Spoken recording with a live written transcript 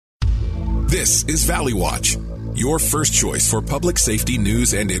This is Valley Watch, your first choice for public safety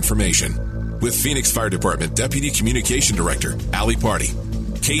news and information. With Phoenix Fire Department Deputy Communication Director, Allie Party.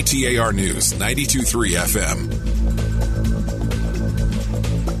 KTAR News, 92.3 FM.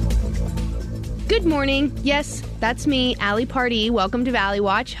 Good morning. Yes, that's me, Allie Party. Welcome to Valley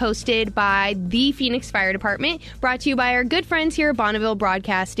Watch, hosted by the Phoenix Fire Department, brought to you by our good friends here at Bonneville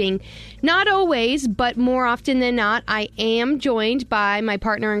Broadcasting. Not always, but more often than not, I am joined by my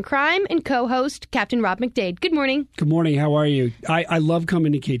partner in crime and co-host, Captain Rob McDade. Good morning. Good morning. How are you? I love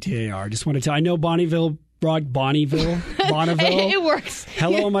coming to KTAR. Just want to tell, I know Bonneville. It works.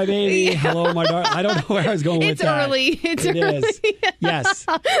 Hello, my baby. Yeah. Hello, my daughter. I don't know where I was going with that. It's early. It is. Yes.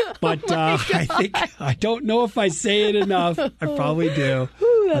 But I don't know if I say it enough. I probably do.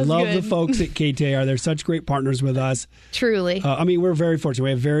 Ooh, I love good. the folks at KTAR. They're such great partners with us. Truly. We're very fortunate. We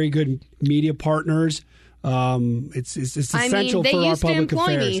have very good media partners. It's essential for our public affairs. They used to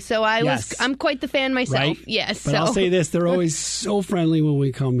employ me, so I'm quite the fan myself. Right? Yes. But I'll say this, they're always so friendly when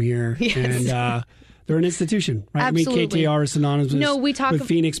we come here. Yes. And they're an institution, right? Absolutely. I mean, KTAR is synonymous with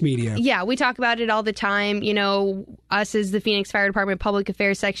Phoenix media. Yeah, we talk about it all the time. You know, us as the Phoenix Fire Department Public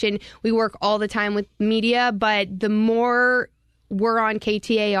Affairs section, we work all the time with media, but the more we're on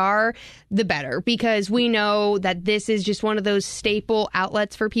KTAR, the better, because we know that this is just one of those staple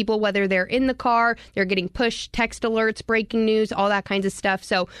outlets for people, whether they're in the car, they're getting push text alerts, breaking news, all that kinds of stuff.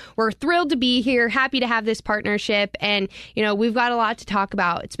 So we're thrilled to be here, happy to have this partnership, and, you know, we've got a lot to talk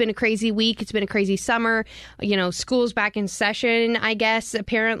about. It's been a crazy week. It's been a crazy summer. You know, school's back in session, I guess.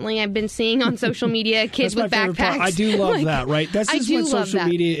 Apparently, I've been seeing on social media kids with backpacks. I do love that, right? That's just when social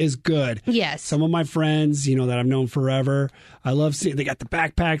media is good. Yes. Some of my friends, you know, that I've known forever, I love seeing they got the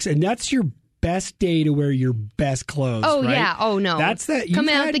backpacks, and that's your best day to wear your best clothes. Oh, right? yeah. Oh, no. That's that.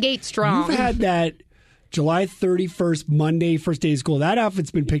 Coming out the gate strong. You've had that July 31st, Monday, first day of school. That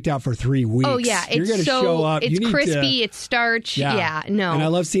outfit's been picked out for 3 weeks. Oh, yeah. You're going to show up. It's crispy. It's starch. Yeah. No. And I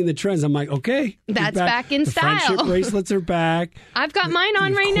love seeing the trends. I'm like, okay. That's back in style. Friendship bracelets are back. I've got mine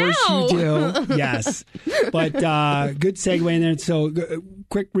on right now. Of course you do. Yes. But good segue in there. So,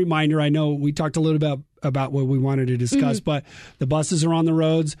 quick reminder. I know we talked a little about what we wanted to discuss, but the buses are on the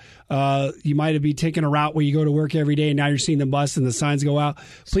roads. You might be taking a route where you go to work every day, and now you're seeing the bus and the signs go out.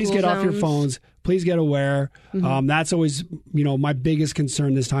 Please get off your phones. Please get aware. That's always, you know, my biggest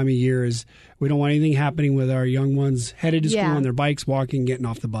concern this time of year is we don't want anything happening with our young ones headed to school on their bikes, walking, getting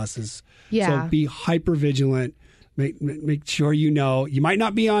off the buses. Yeah. So be hyper vigilant. Make sure you know. You might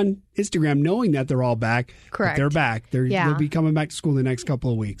not be on Instagram knowing that they're all back. Correct. But they're back. They'll be coming back to school the next couple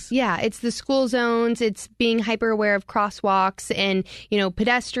of weeks. Yeah, it's the school zones. It's being hyper aware of crosswalks and, you know,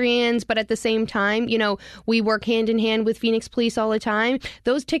 pedestrians. But at the same time, you know, we work hand in hand with Phoenix Police all the time.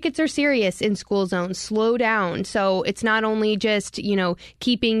 Those tickets are serious in school zones. Slow down. So it's not only just, you know,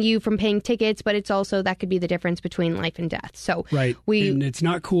 keeping you from paying tickets, but it's also that could be the difference between life and death. So right. And it's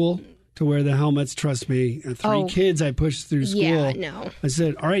not cool to wear the helmets. Trust me. 3 kids I pushed through school. Yeah, no. I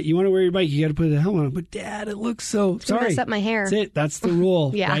said, all right, you want to wear your bike, you got to put the helmet on. But Dad, it looks so... Sorry. Mess up my hair. That's it. That's the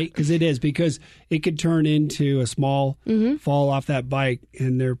rule. Yeah. Right? Because it is. Because it could turn into a small fall off that bike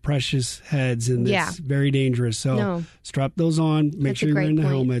and their precious heads. And it's very dangerous. So strap those on. Make sure you're wearing the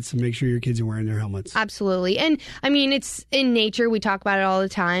helmets and make sure your kids are wearing their helmets. Absolutely. And I mean, it's in nature. We talk about it all the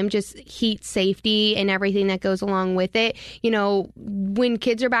time. Just heat safety and everything that goes along with it. You know, when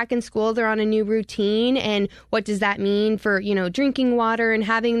kids are back in school, they're on a new routine. And what does that mean for, you know, drinking water and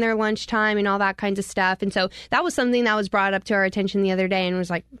having their lunchtime and all that kinds of stuff? And so that was something that was brought up to our attention the other day and was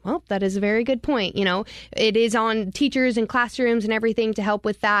like, well, that is a very good point. You know, it is on teachers and classrooms and everything to help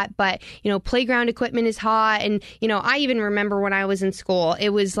with that. But, you know, playground equipment is hot. And, you know, I even remember when I was in school, it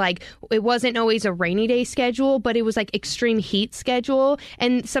was like, it wasn't always a rainy day schedule, but it was like extreme heat schedule.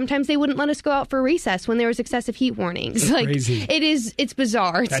 And sometimes they wouldn't let us go out for recess when there was excessive heat warnings. It's like, crazy. It's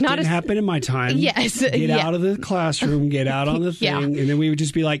bizarre. It's that not didn't happen in my time. Yes. Get out of the classroom, get out on the thing. And then we would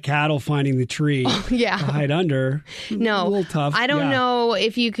just be like cattle finding the tree. To hide under. No. A little tough. I don't know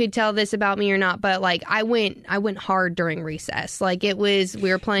if you could tell this about me or not, but like I went hard during recess. Like it was, we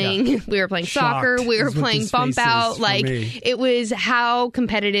were playing soccer, we were playing bump out. Like it was, how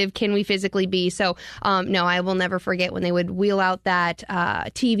competitive can we physically be? So no, I will never forget when they would wheel out that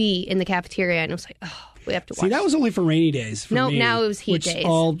TV in the cafeteria, and it was like, oh, we have to watch. See, that was only for rainy days. For me, now it was heat days.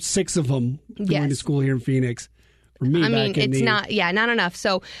 All 6 of them going to school here in Phoenix. For me, I mean, it's not enough.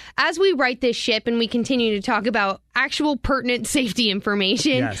 So as we right this ship and we continue to talk about actual pertinent safety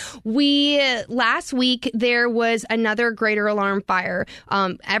information. Yes. Last week there was another greater alarm fire.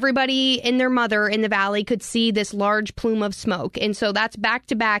 Everybody and their mother in the valley could see this large plume of smoke, and so that's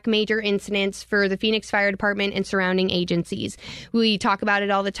back-to-back major incidents for the Phoenix Fire Department and surrounding agencies. We talk about it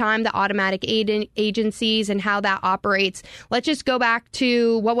all the time, the automatic aid agencies and how that operates. Let's just go back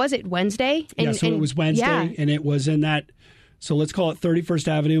to, what was it, Wednesday? So it was Wednesday, and it was in that. So let's call it 31st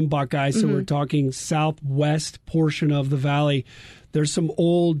Avenue and Buckeye. So we're talking southwest portion of the valley. There's some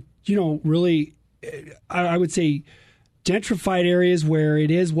old, really, I would say, gentrified areas where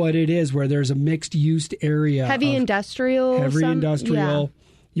it is what it is, where there's a mixed-use area. Heavy industrial. Yeah.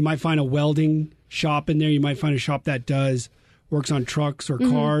 You might find a welding shop in there. You might find a shop that works on trucks or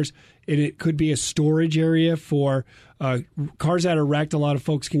cars. And it could be a storage area for cars that are wrecked. A lot of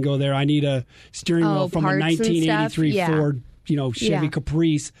folks can go there. I need a steering wheel from a 1983 Ford Chevy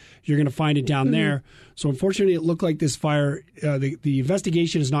Caprice. You're going to find it down there. So unfortunately, it looked like this fire, the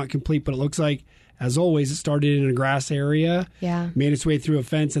investigation is not complete, but it looks like, as always, it started in a grass area, made its way through a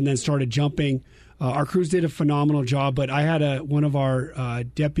fence, and then started jumping. Our crews did a phenomenal job, but I had one of our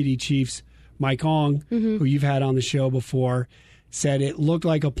deputy chiefs, Mike Ong, who you've had on the show before, said it looked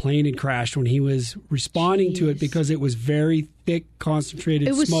like a plane had crashed when he was responding to it because it was very thick, concentrated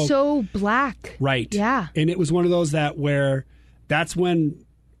smoke. It was so black. Right. Yeah. And it was one of those that's when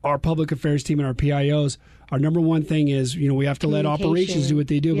our public affairs team and our PIOs, our number one thing is, we have to let operations do what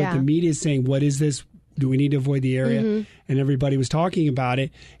they do, but the media is saying, what is this? Do we need to avoid the area? And everybody was talking about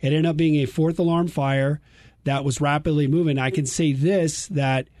it. It ended up being a fourth alarm fire that was rapidly moving. I can say this,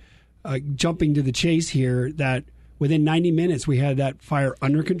 that jumping to the chase here, that within 90 minutes, we had that fire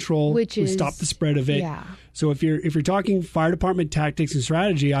under control. We stopped the spread of it. Yeah. So if you're talking fire department tactics and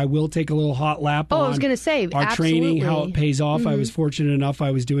strategy, I will take a little hot lap on I was going to say, our training, how it pays off. I was fortunate enough.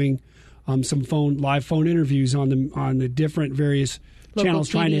 I was doing some live phone interviews on the different various local channels,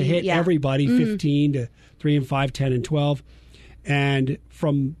 TV, trying to hit everybody, 15 to 3 and 5, 10 and 12. And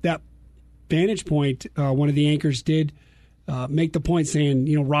from that vantage point, one of the anchors did make the point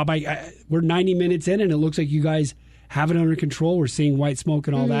saying, Rob, we're 90 minutes in and it looks like you guys have it under control. We're seeing white smoke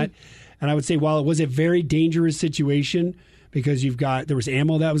and all that. And I would say, while it was a very dangerous situation, because there was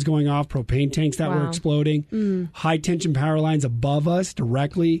ammo that was going off, propane tanks that were exploding, high tension power lines above us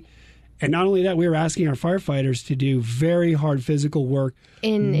directly. And not only that, we were asking our firefighters to do very hard physical work,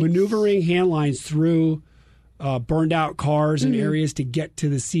 maneuvering hand lines through burned out cars and areas to get to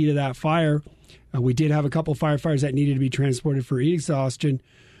the seat of that fire. We did have a couple of firefighters that needed to be transported for heat exhaustion.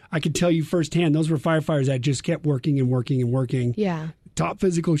 I can tell you firsthand, those were firefighters that just kept working and working and working. Yeah. Top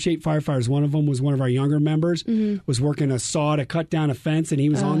physical shape firefighters. One of them was one of our younger members, was working a saw to cut down a fence, and he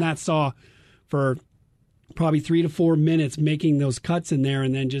was on that saw for probably 3 to 4 minutes making those cuts in there,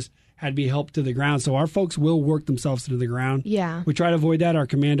 and then just had to be helped to the ground. So our folks will work themselves to the ground. Yeah. We try to avoid that. Our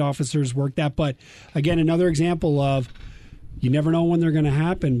command officers work that. But again, another example of, you never know when they're going to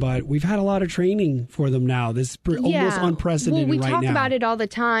happen, but we've had a lot of training for them now. This is almost unprecedented right now. We talk about it all the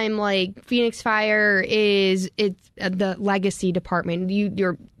time. Like, Phoenix Fire it's the legacy department.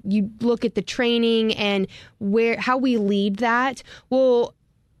 You look at the training and how we lead that. Well,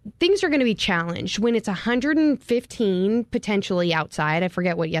 things are going to be challenged when it's 115 potentially outside. I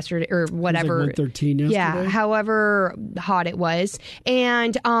forget what yesterday or whatever. It was like 113 yesterday. Yeah, however hot it was.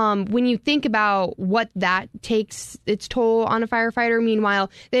 And when you think about what that takes its toll on a firefighter,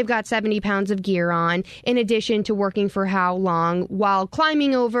 meanwhile, they've got 70 pounds of gear on, in addition to working for how long while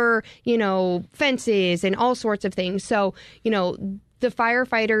climbing over, fences and all sorts of things. So, the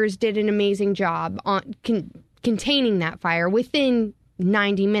firefighters did an amazing job on containing that fire within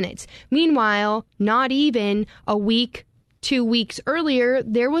 90 minutes. Meanwhile, not even a week, 2 weeks earlier,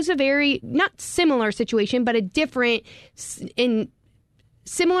 there was a very, not similar situation, but a different,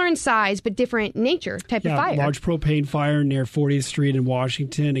 similar in size, but different nature type of fire. Large propane fire near 40th Street in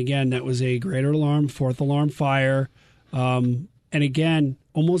Washington. Again, that was a greater alarm, fourth alarm fire. And again,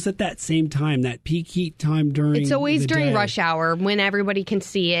 almost at that same time, that peak heat time during It's always during day. Rush hour when everybody can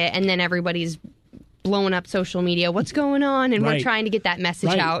see it, and then everybody's blowing up social media. What's going on? And we're trying to get that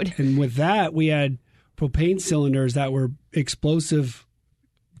message out. And with that, we had propane cylinders that were explosive,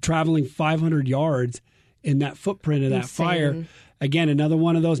 traveling 500 yards in that footprint of that fire. Again, another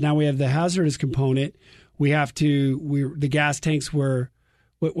one of those. Now we have the hazardous component. The gas tanks were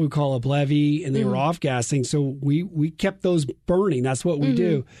what we call a blevy, and they were off-gassing. So we kept those burning. That's what we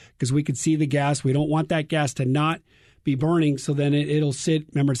do, because we could see the gas. We don't want that gas to not be burning, so then it'll sit.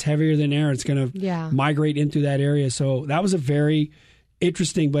 Remember, it's heavier than air. It's going to migrate into that area. So that was a very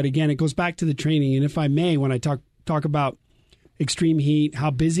interesting, but again, it goes back to the training. And if I may, when I talk about extreme heat, how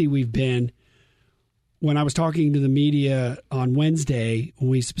busy we've been, when I was talking to the media on Wednesday,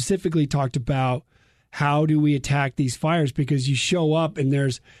 we specifically talked about how do we attack these fires, because you show up and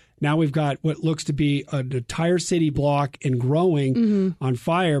now we've got what looks to be an entire city block and growing on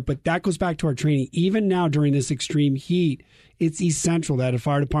fire. But that goes back to our training. Even now during this extreme heat, it's essential that a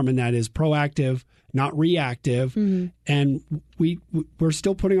fire department that is proactive, not reactive. And we're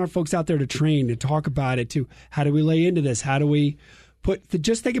still putting our folks out there to train, to talk about it, to how do we lay into this? How do we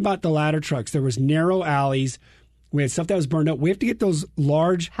just think about the ladder trucks. There was narrow alleys. We had stuff that was burned up. We have to get those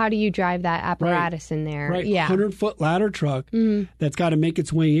large... How do you drive that apparatus in there? Right. Yeah. 100-foot ladder truck that's got to make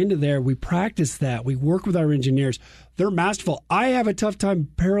its way into there. We practice that. We work with our engineers. They're masterful. I have a tough time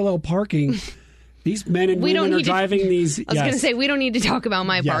parallel parking. These men and women are driving these... I was going to say, we don't need to talk about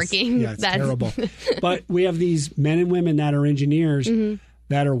my parking. Yeah, it's terrible. But we have these men and women that are engineers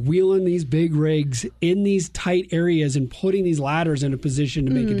that are wheeling these big rigs in these tight areas and putting these ladders in a position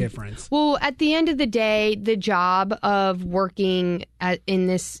to make a difference. Well, at the end of the day, the job of working in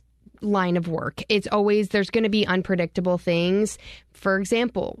this line of work, it's always, there's going to be unpredictable things. For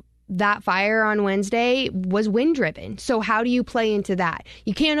example, that fire on Wednesday was wind driven. So how do you play into that?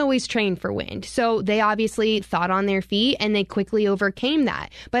 You can't always train for wind. So they obviously thought on their feet and they quickly overcame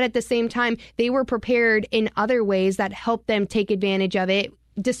that. But at the same time, they were prepared in other ways that helped them take advantage of it,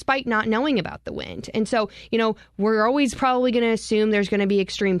 despite not knowing about the wind. And so, we're always probably going to assume there's going to be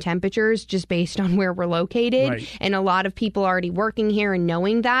extreme temperatures just based on where we're located. Right. And a lot of people already working here and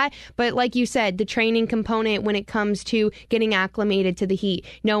knowing that. But like you said, the training component when it comes to getting acclimated to the heat,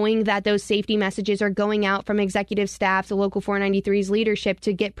 knowing that those safety messages are going out from executive staff to Local 493's leadership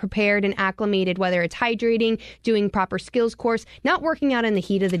to get prepared and acclimated, whether it's hydrating, doing proper skills course, not working out in the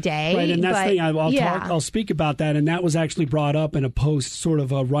heat of the day. Right, and that's the thing. I'll speak about that. And that was actually brought up in a post, sort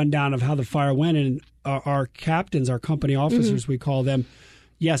of a rundown of how the fire went, and our captains, our company officers, we call them.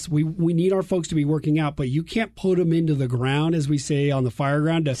 Yes, we need our folks to be working out, but you can't put them into the ground, as we say, on the fire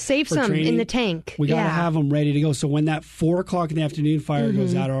ground to save some training. In the tank. We got to have them ready to go. So when that 4:00 in the afternoon fire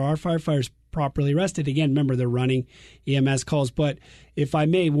goes out, or our firefighters properly rested, again, remember they're running EMS calls. But if I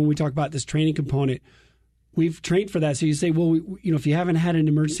may, when we talk about this training component, we've trained for that. So you say, well, if you haven't had an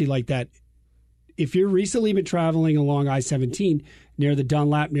emergency like that, if you're recently been traveling along I-17 near the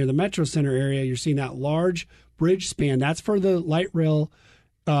Dunlap, near the Metro Center area, you're seeing that large bridge span. That's for the light rail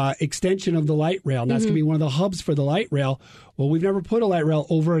extension of the light rail. And that's going to be one of the hubs for the light rail. Well, we've never put a light rail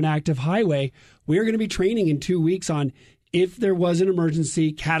over an active highway. We're going to be training in 2 weeks on if there was an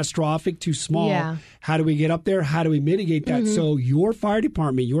emergency, catastrophic, too small, how do we get up there? How do we mitigate that? So your fire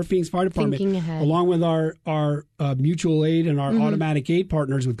department, your Phoenix Fire Department, along with our mutual aid and our automatic aid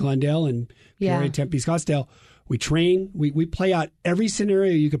partners with Glendale and Peoria, Tempe, Scottsdale, we train, we play out every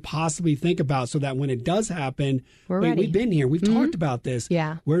scenario you could possibly think about so that when it does happen, we've been here. We've talked about this.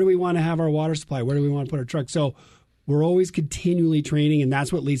 Yeah. Where do we want to have our water supply? Where do we want to put our truck? So we're always continually training, and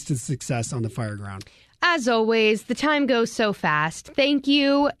that's what leads to success on the fire ground. As always, the time goes so fast. Thank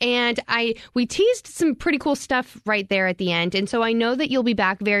you. And we teased some pretty cool stuff right there at the end. And so I know that you'll be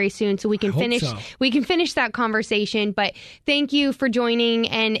back very soon so we can finish that conversation. But thank you for joining.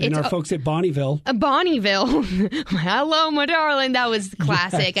 And our folks at Bonneville. Bonneville. Hello, my darling. That was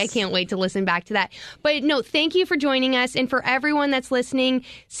classic. Yes. I can't wait to listen back to that. But no, thank you for joining us. And for everyone that's listening,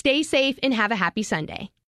 stay safe and have a happy Sunday.